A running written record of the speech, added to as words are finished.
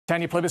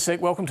Tanya Plibersek,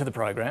 welcome to the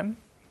program.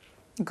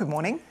 Good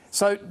morning.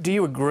 So do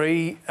you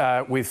agree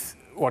with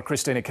what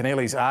Christina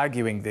Keneally's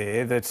arguing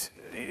there, that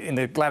in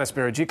the Gladys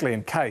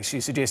Berejiklian case,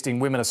 she's suggesting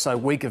women are so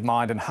weak of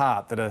mind and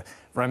heart that a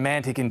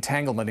romantic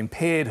entanglement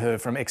impaired her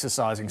from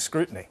exercising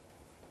scrutiny?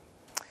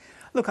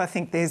 Look, I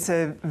think there's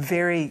a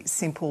very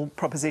simple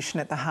proposition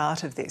at the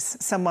heart of this.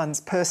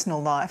 Someone's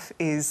personal life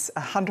is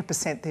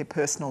 100% their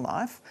personal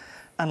life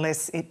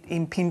unless it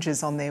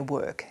impinges on their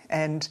work.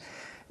 And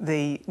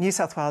the New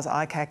South Wales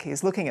ICAC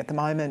is looking at the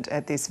moment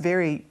at this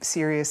very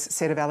serious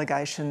set of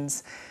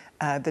allegations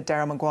that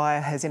Darryl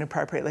Maguire has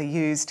inappropriately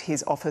used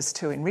his office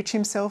to enrich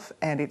himself,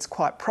 and it's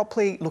quite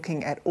properly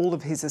looking at all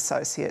of his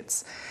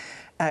associates.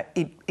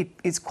 It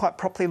is quite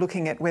properly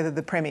looking at whether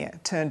the Premier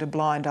turned a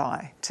blind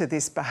eye to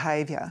this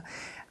behaviour.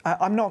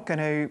 I'm not going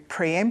to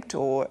preempt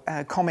or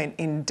comment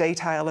in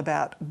detail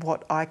about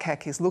what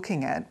ICAC is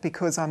looking at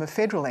because I'm a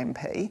federal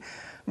MP.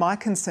 My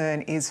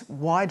concern is,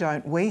 why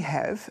don't we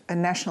have a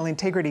National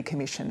Integrity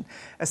Commission,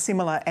 a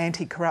similar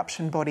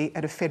anti-corruption body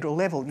at a federal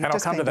level? You've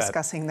just been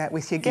discussing that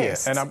with your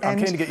guests. Yeah, and I'm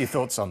keen to get your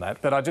thoughts on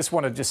that, but I just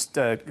want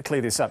to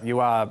clear this up.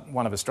 You are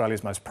one of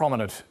Australia's most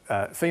prominent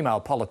female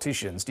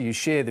politicians. Do you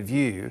share the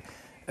view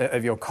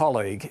of your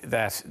colleague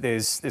that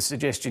there's this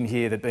suggestion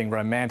here that being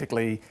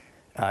romantically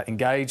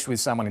engaged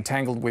with someone,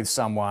 entangled with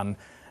someone,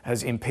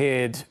 has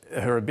impaired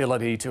her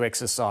ability to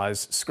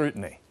exercise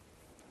scrutiny?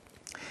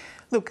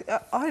 Look,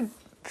 I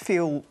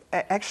feel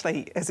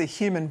actually, as a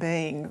human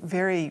being,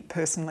 very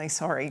personally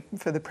sorry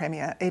for the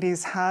Premier. It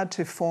is hard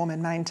to form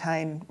and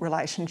maintain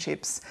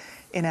relationships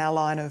in our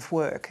line of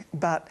work,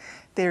 but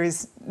there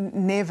is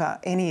never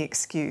any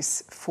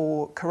excuse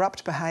for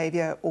corrupt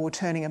behaviour or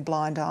turning a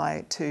blind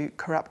eye to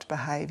corrupt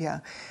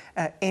behaviour.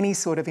 Any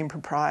sort of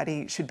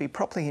impropriety should be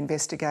properly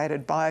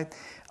investigated by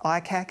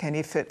ICAC, and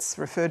if it's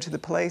referred to the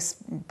police,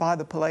 by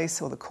the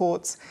police or the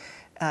courts.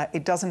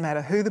 It doesn't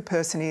matter who the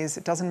person is,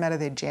 it doesn't matter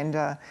their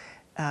gender.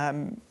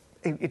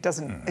 It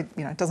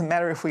doesn't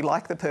matter if we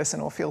like the person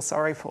or feel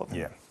sorry for them.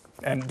 Yeah.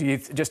 And do you,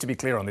 just to be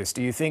clear on this,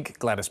 do you think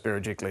Gladys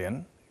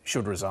Berejiklian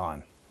should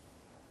resign?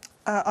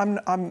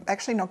 I'm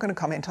actually not going to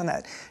comment on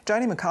that.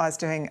 Jodie Mackay is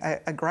doing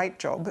a great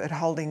job at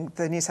holding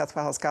the New South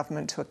Wales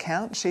government to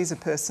account. She's a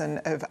person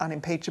of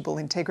unimpeachable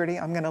integrity.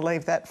 I'm going to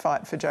leave that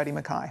fight for Jodie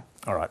Mackay.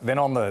 All right. Then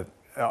on the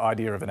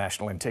idea of a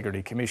National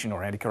Integrity Commission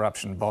or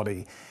anti-corruption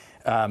body,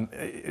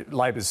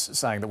 Labor's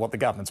saying that what the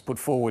government's put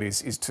forward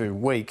is too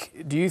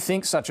weak. Do you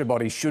think such a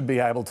body should be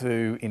able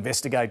to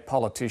investigate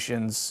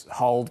politicians,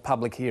 hold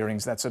public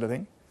hearings, that sort of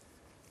thing?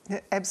 Yeah,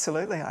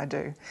 absolutely, I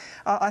do.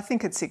 I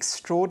think it's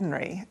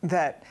extraordinary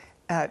that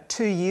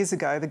 2 years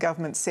ago the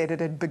government said it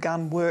had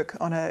begun work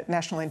on a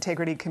National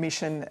Integrity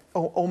Commission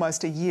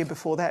almost a year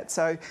before that.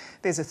 So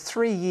there's a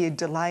 3-year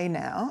delay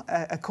now,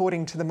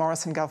 according to the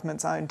Morrison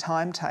government's own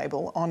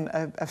timetable, on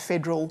a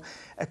federal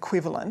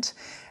equivalent.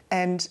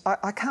 And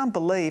I can't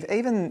believe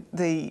even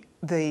the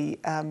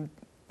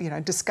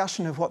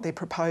discussion of what they're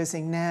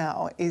proposing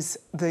now is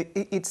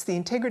it's the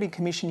Integrity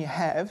Commission you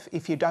have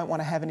if you don't want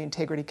to have an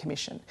Integrity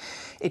Commission.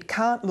 It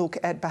can't look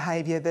at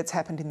behaviour that's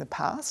happened in the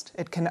past.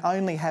 It can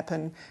only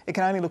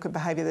look at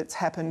behaviour that's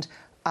happened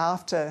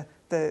after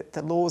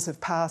the laws have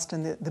passed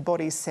and the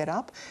body's set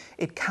up.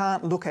 It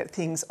can't look at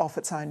things off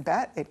its own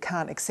bat. It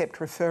can't accept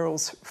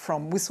referrals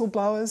from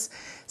whistleblowers.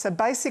 So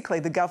basically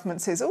the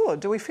government says, oh,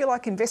 do we feel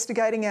like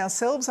investigating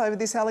ourselves over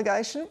this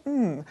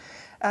allegation?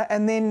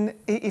 And then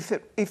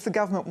if the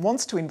government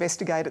wants to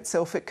investigate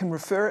itself, it can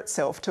refer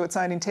itself to its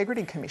own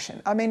Integrity Commission.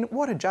 I mean,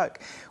 what a joke.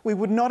 We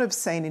would not have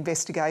seen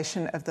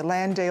investigation of the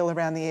land deal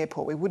around the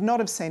airport. We would not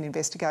have seen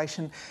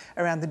investigation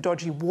around the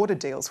dodgy water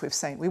deals we've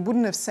seen. We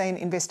wouldn't have seen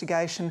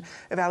investigation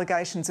of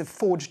allegations of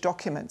forged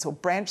documents or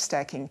branch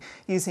stacking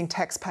using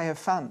taxpayer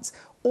funds.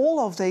 All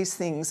of these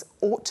things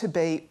ought to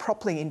be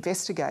properly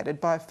investigated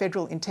by a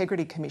Federal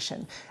Integrity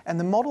Commission, and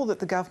the model that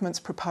the government's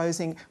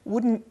proposing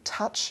wouldn't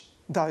touch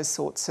those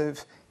sorts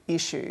of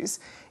issues.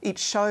 It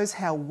shows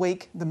how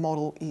weak the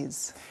model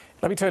is.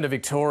 Let me turn to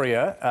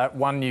Victoria.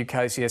 One new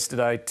case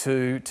yesterday,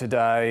 2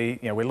 today.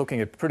 We're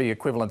looking at a pretty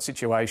equivalent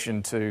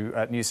situation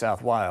to New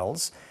South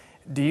Wales.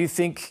 Do you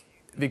think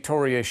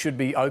Victoria should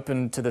be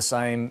open to the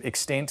same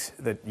extent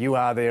that you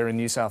are there in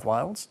New South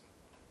Wales?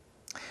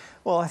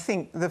 Well, I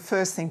think the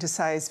first thing to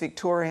say is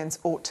Victorians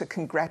ought to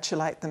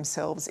congratulate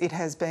themselves. It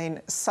has been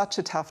such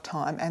a tough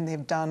time and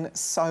they've done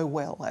so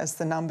well, as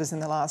the numbers in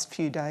the last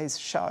few days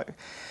show.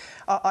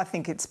 I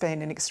think it's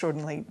been an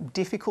extraordinarily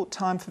difficult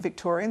time for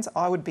Victorians.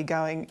 I would be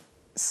going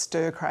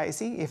stir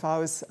crazy if I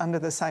was under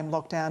the same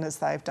lockdown as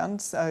they've done.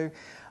 So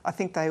I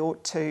think they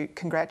ought to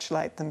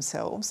congratulate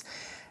themselves.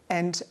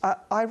 And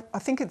I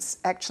think it's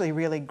actually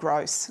really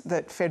gross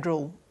that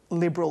federal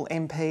Liberal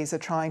MPs are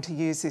trying to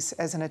use this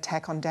as an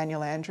attack on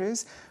Daniel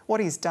Andrews. What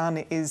he's done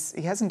is,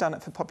 he hasn't done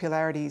it for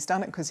popularity, he's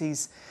done it because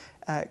he's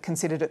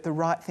considered it the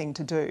right thing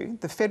to do.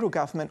 The federal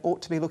government ought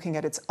to be looking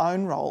at its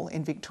own role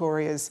in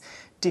Victoria's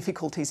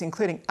difficulties,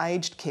 including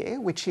aged care,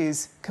 which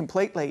is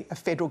completely a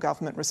federal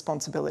government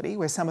responsibility,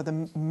 where some of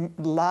the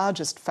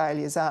largest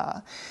failures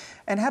are.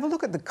 And have a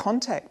look at the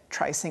contact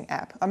tracing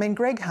app. I mean,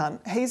 Greg Hunt,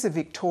 he's a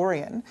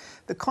Victorian.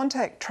 The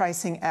contact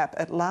tracing app,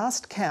 at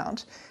last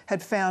count,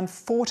 had found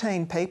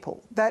 14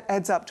 people. That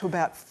adds up to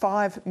about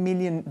 $5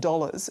 million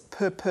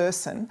per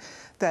person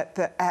that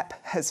the app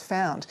has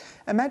found.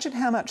 Imagine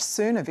how much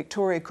sooner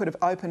Victoria could have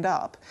opened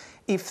up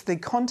if the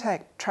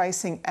contact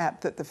tracing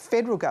app that the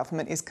federal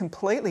government is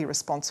completely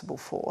responsible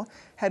for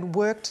had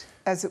worked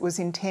as it was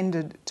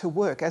intended to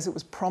work, as it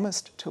was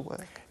promised to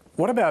work.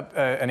 What about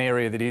an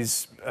area that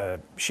is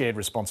shared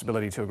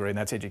responsibility to a degree, and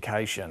that's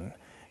education?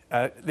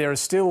 There are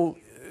still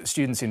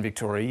students in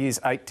Victoria, years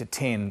 8 to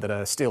 10, that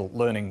are still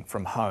learning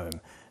from home,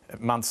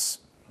 months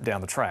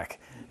down the track.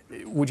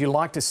 Would you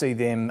like to see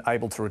them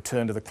able to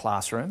return to the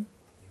classroom?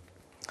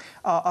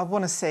 I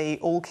want to see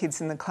all kids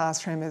in the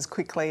classroom as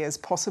quickly as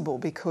possible,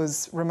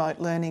 because remote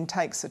learning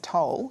takes a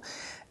toll,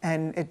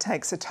 and it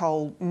takes a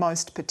toll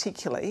most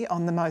particularly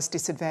on the most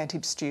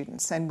disadvantaged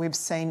students, and we've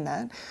seen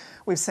that.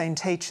 We've seen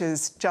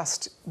teachers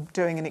just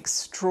doing an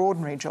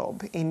extraordinary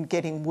job in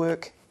getting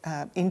work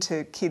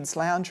into kids'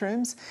 lounge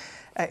rooms.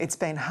 It's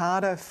been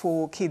harder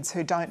for kids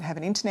who don't have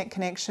an internet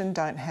connection,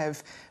 don't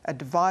have a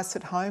device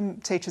at home.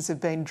 Teachers have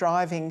been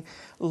driving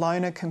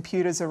loaner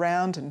computers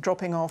around and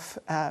dropping off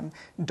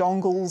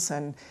dongles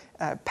and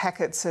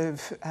packets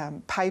of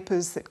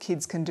papers that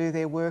kids can do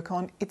their work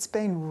on. It's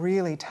been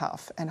really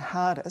tough, and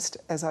hardest,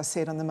 as I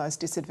said, on the most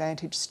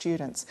disadvantaged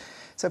students.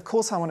 So of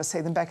course I want to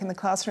see them back in the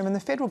classroom, and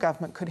the federal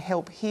government could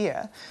help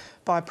here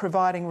by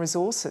providing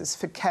resources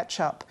for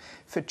catch-up,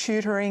 for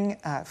tutoring,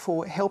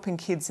 for helping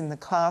kids in the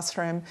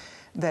classroom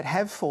that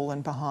have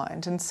fallen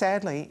behind. And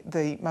sadly,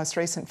 the most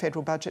recent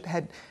federal budget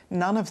had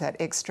none of that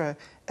extra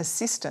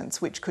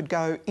assistance which could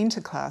go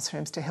into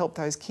classrooms to help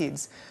those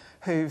kids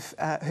who've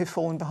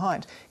fallen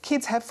behind.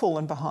 Kids have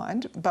fallen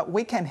behind, but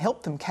we can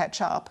help them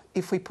catch up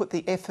if we put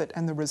the effort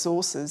and the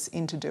resources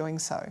into doing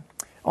so.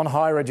 On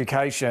higher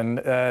education,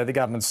 the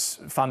government's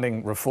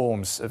funding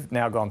reforms have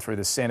now gone through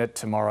the Senate.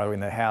 Tomorrow in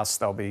the House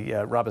they'll be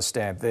rubber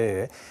stamped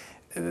there.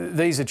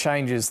 These are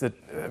changes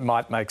that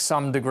might make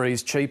some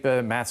degrees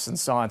cheaper, maths and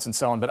science and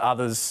so on, but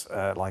others,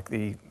 like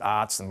the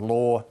arts and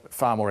law,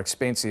 far more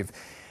expensive.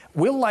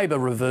 Will Labor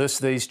reverse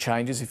these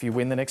changes if you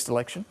win the next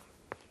election?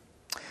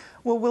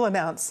 Well, we'll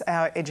announce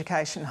our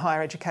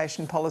higher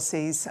education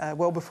policies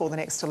well before the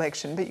next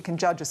election, but you can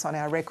judge us on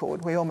our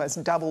record. We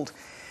almost doubled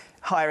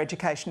higher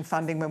education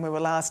funding when we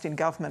were last in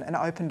government and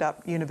opened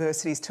up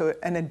universities to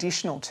an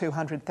additional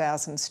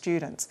 200,000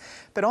 students.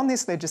 But on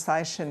this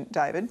legislation,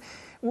 David,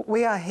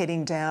 we are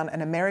heading down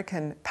an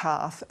American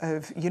path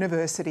of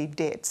university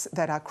debts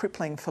that are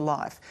crippling for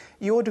life.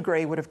 Your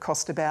degree would have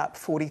cost about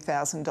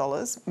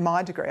 $40,000.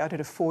 My degree, I did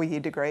a 4-year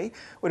degree,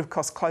 would have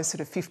cost closer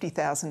to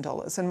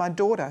 $50,000. And my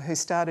daughter, who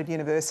started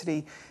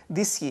university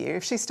this year,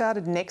 if she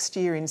started next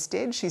year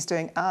instead, she's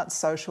doing arts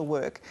social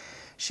work,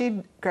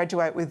 she'd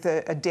graduate with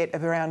a debt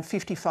of around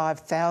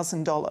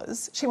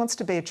 $55,000. She wants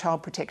to be a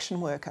child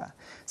protection worker.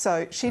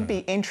 So she'd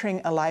be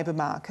entering a labour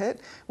market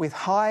with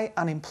high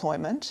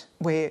unemployment,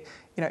 where,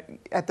 you know,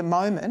 at the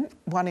moment,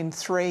 1 in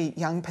 3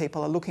 young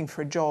people are looking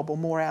for a job or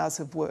more hours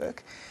of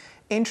work,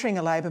 entering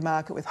a labour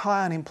market with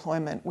high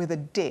unemployment with a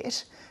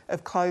debt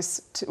of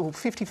close to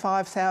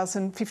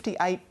 $55,000,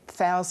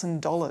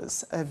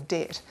 $58,000 of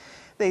debt.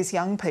 These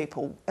young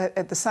people,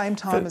 at the same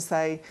time as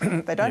they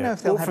don't know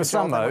if they'll have a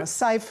job, they want to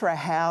save for a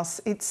house.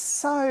 It's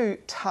so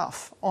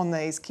tough on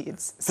these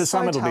kids. For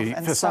some it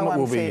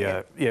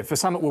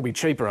will be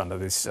cheaper under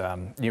this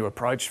new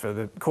approach for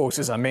the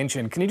courses I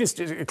mentioned. Can you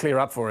just clear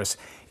up for us,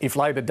 if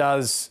Labor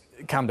does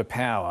come to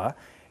power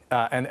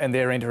and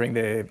they're entering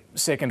their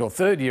 2nd or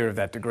 3rd year of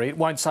that degree, it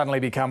won't suddenly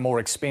become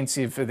more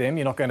expensive for them?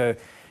 You're not going to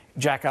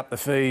jack up the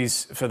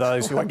fees for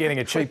those who are getting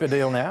a cheaper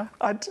deal now?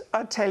 I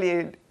tell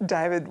you,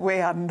 David,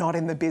 we are not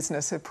in the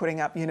business of putting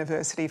up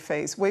university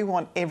fees. We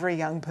want every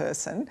young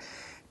person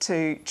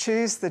to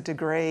choose the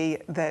degree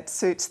that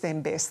suits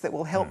them best, that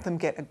will help them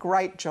get a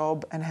great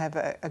job and have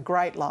a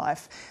great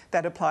life.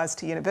 That applies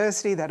to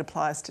university, that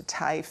applies to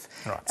TAFE.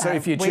 Right. So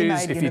if you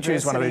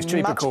choose one of these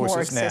cheaper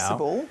courses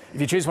now, if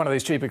you choose one of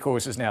these cheaper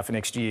courses now for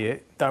next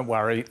year, don't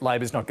worry,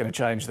 Labor's not going to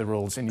change the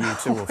rules in year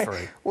 2 or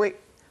 3.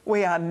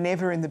 We are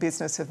never in the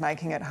business of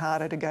making it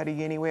harder to go to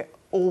uni. We're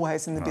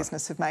always in the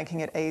business of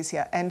making it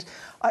easier. And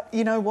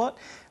you know what?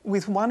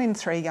 With 1 in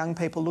 3 young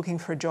people looking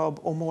for a job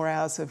or more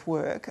hours of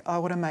work, I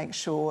want to make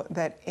sure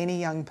that any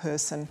young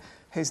person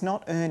who's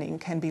not earning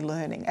can be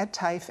learning at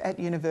TAFE, at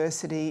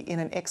university,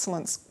 in an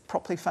excellent,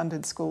 properly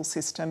funded school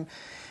system,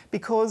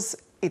 because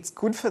it's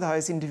good for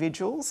those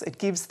individuals. It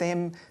gives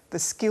them the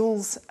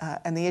skills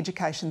and the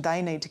education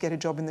they need to get a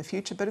job in the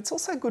future, but it's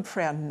also good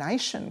for our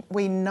nation.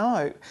 We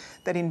know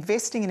that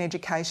investing in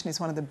education is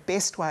one of the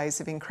best ways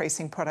of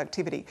increasing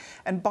productivity.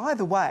 And by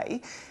the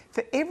way,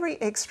 for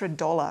every extra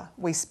dollar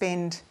we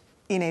spend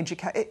in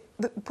education,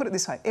 put it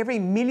this way, every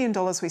 $1 million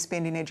we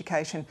spend in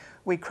education,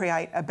 we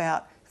create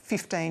about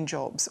 15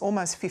 jobs,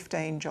 almost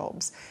 15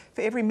 jobs.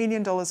 For every $1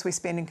 million we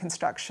spend in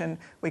construction,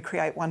 we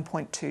create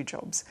 1.2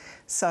 jobs.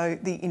 So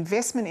the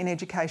investment in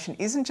education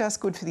isn't just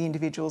good for the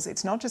individuals,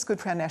 it's not just good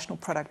for our national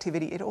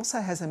productivity, it also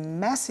has a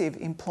massive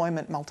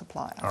employment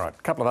multiplier. All right,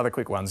 a couple of other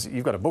quick ones.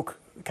 You've got a book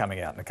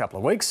coming out in a couple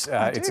of weeks.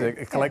 It's a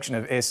collection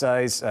of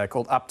essays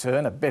called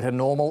Upturn, A Better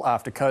Normal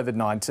After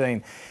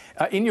COVID-19.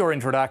 In your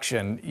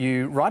introduction,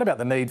 you write about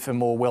the need for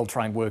more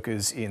well-trained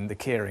workers in the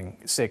caring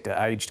sector,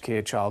 aged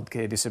care,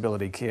 childcare,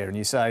 disability care, and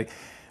you say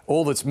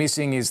all that's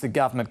missing is the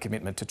government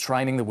commitment to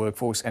training the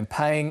workforce and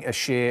paying a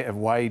share of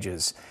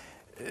wages.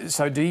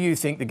 So do you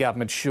think the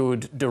government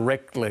should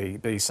directly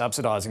be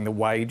subsidising the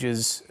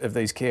wages of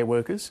these care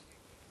workers?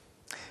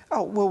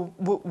 Oh,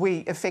 well, we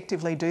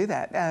effectively do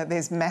that.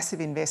 There's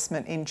massive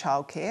investment in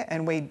childcare,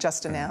 and we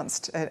just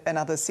announced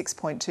another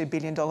 $6.2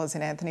 billion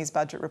in Anthony's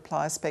budget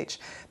reply speech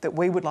that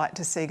we would like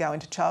to see go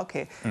into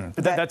childcare.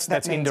 But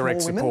that's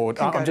indirect support.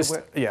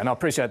 And I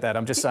appreciate that.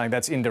 I'm just saying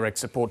that's indirect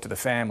support to the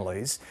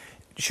families.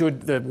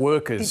 Should the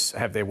workers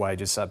have their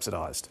wages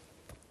subsidised?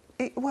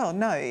 Well,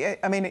 no.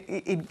 I mean,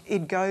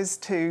 it goes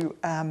to...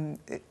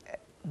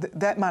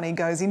 that money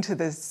goes into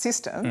the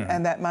system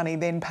and that money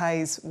then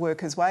pays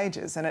workers'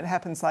 wages, and it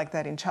happens like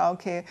that in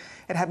childcare,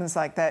 it happens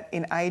like that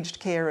in aged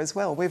care as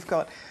well. We've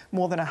got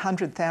more than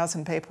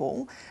 100,000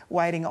 people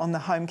waiting on the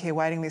home care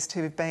waiting list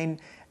who have been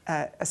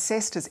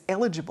assessed as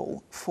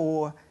eligible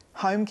for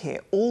home care.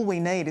 All we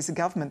need is a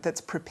government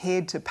that's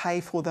prepared to pay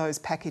for those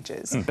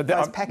packages. But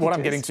what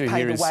I'm getting to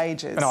here is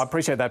wages. And I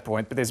appreciate that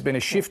point, but there's been a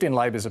shift in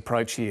Labor's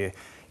approach here.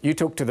 You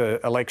took to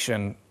the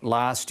election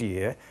last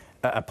year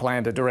a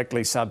plan to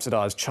directly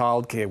subsidise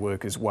childcare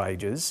workers'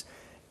 wages.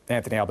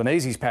 Anthony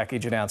Albanese's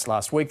package announced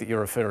last week that you're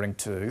referring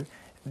to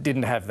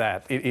didn't have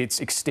that. It's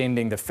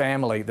extending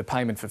the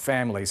payment for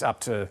families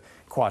up to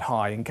quite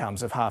high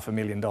incomes of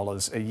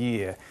 $500,000 a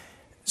year.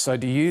 So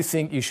do you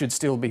think you should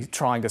still be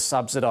trying to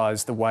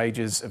subsidise the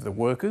wages of the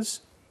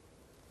workers?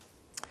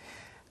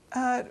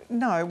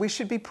 No, we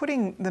should be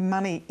putting the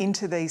money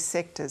into these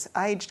sectors,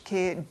 aged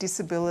care,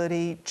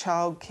 disability,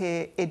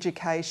 childcare,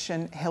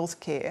 education,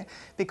 healthcare,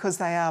 because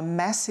they are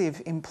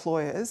massive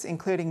employers,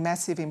 including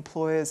massive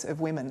employers of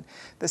women.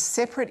 The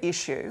separate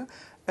issue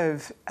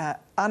of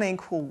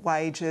unequal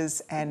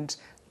wages and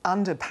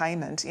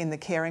underpayment in the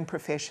caring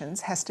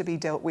professions has to be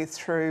dealt with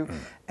through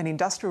an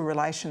industrial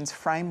relations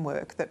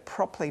framework that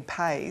properly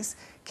pays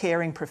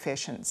caring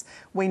professions.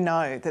 We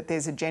know that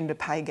there's a gender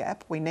pay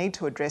gap. We need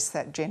to address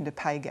that gender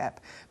pay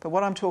gap. But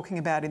what I'm talking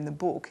about in the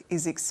book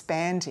is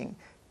expanding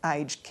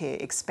aged care,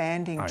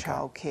 expanding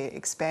childcare,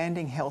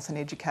 expanding health and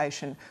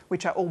education,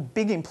 which are all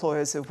big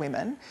employers of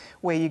women,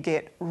 where you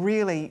get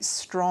really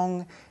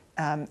strong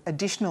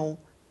additional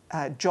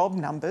job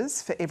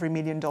numbers for every $1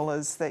 million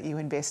that you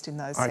invest in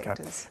those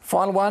sectors.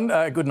 Final one,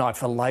 good night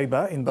for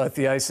Labor in both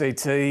the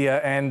ACT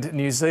and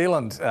New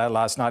Zealand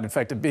last night. In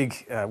fact, a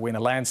big win, a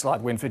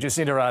landslide win for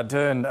Jacinda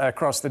Ardern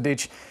across the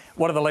ditch.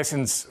 What are the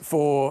lessons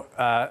for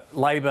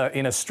Labor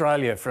in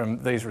Australia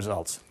from these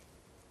results?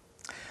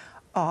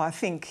 Oh, I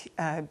think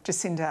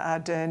Jacinda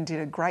Ardern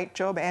did a great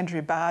job.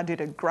 Andrew Barr did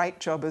a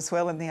great job as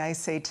well in the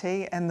ACT,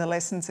 and the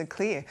lessons are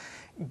clear.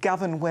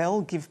 Govern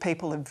well, give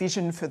people a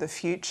vision for the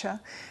future,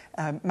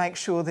 make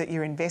sure that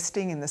you're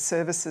investing in the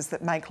services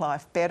that make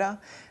life better,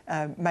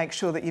 make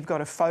sure that you've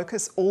got a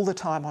focus all the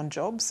time on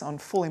jobs, on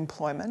full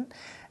employment,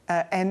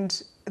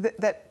 and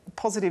that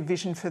positive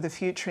vision for the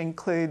future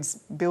includes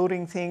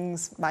building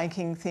things,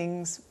 making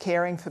things,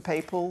 caring for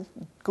people,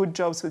 good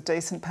jobs with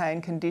decent pay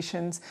and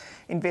conditions,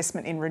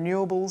 investment in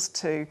renewables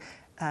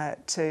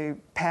to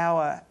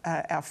power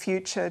our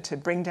future, to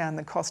bring down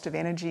the cost of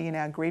energy in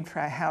our grid for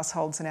our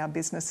households and our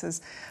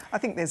businesses. I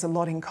think there's a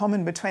lot in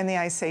common between the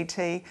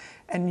ACT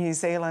and New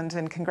Zealand,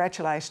 and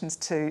congratulations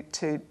to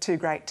two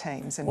great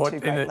teams and two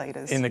great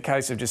leaders. In the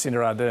case of Jacinda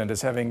Ardern,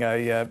 does having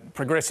a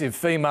progressive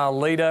female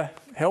leader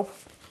help?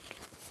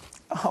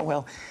 Oh,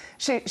 well,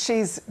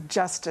 she's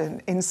just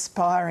an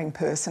inspiring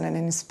person, an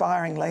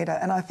inspiring leader,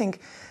 and I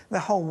think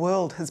the whole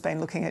world has been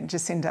looking at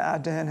Jacinda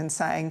Ardern and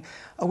saying,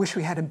 I wish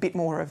we had a bit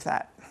more of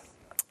that.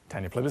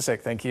 Tanya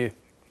Plibersek, thank you.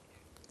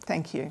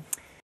 Thank you.